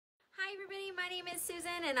my name is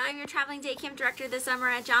Susan, and I'm your traveling day camp director this summer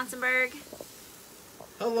at Johnsonburg.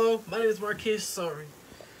 Hello, my name is Marquise. Sorry.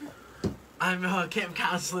 I'm camp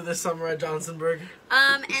counselor this summer at Johnsonburg.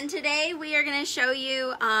 And today we are going to show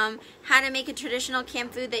you how to make a traditional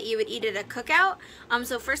camp food that you would eat at a cookout.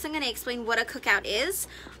 So first I'm going to explain what a cookout is.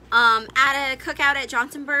 At a cookout at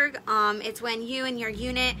Johnsonburg, it's when you and your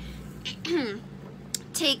unit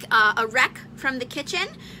take a wreck from the kitchen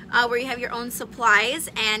where you have your own supplies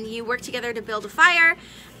and you work together to build a fire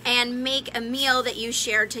and make a meal that you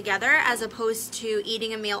share together, as opposed to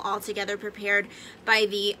eating a meal all together prepared by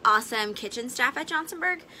the awesome kitchen staff at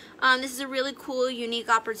Johnsonburg. This is a really cool, unique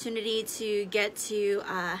opportunity to get to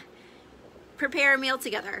prepare a meal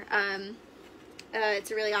together.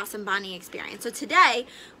 It's a really awesome bonding experience. So today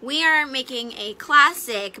we are making a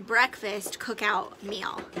classic breakfast cookout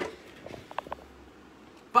meal.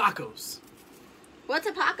 Pacos. What's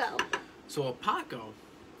a Paco? So a Paco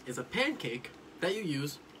is a pancake that you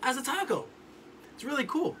use as a taco. It's really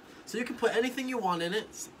cool. So you can put anything you want in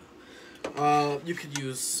it. You could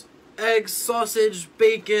use eggs, sausage,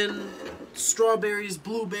 bacon, strawberries,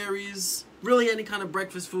 blueberries, really any kind of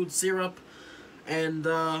breakfast food, syrup, and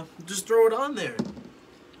just throw it on there.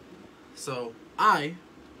 So I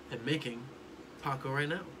am making Paco right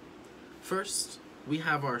now. First, we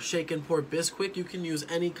have our shake and pour Bisquick. You can use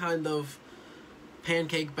any kind of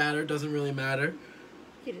pancake batter, doesn't really matter.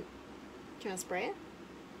 Do you want to spray it?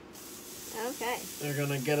 Okay. They're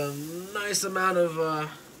gonna get a nice amount of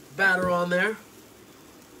batter on there.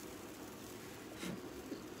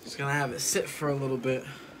 Just gonna have it sit for a little bit.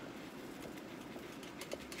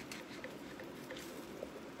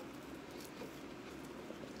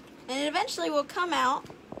 And it eventually will come out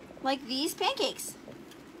like these pancakes.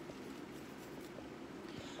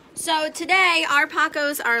 So today our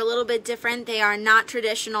Pacos are a little bit different. They are not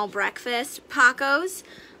traditional breakfast Pacos.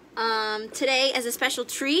 Today, as a special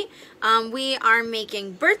treat, we are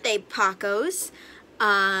making birthday Pacos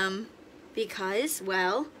because,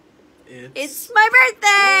 well, it's my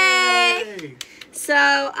birthday! Yay! So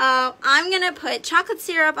I'm going to put chocolate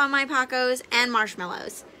syrup on my Pacos and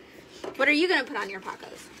marshmallows. What are you going to put on your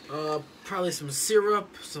Pacos? Probably some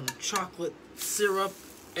syrup, some chocolate syrup,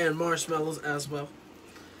 and marshmallows as well.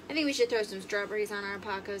 I think we should throw some strawberries on our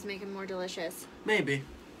Pacos, make them more delicious. Maybe.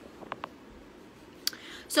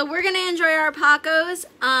 So we're going to enjoy our Pacos.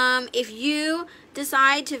 If you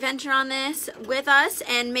decide to venture on this with us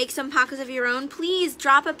and make some Pacos of your own, please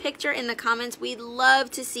drop a picture in the comments. We'd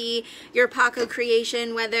love to see your Paco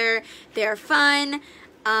creation, whether they're fun,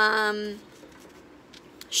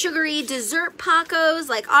 sugary dessert Pacos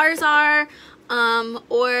like ours are,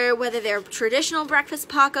 or whether they're traditional breakfast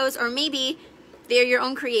Pacos, or maybe they're your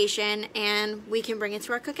own creation and we can bring it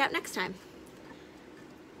to our cookout next time.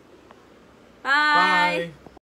 Bye. Bye.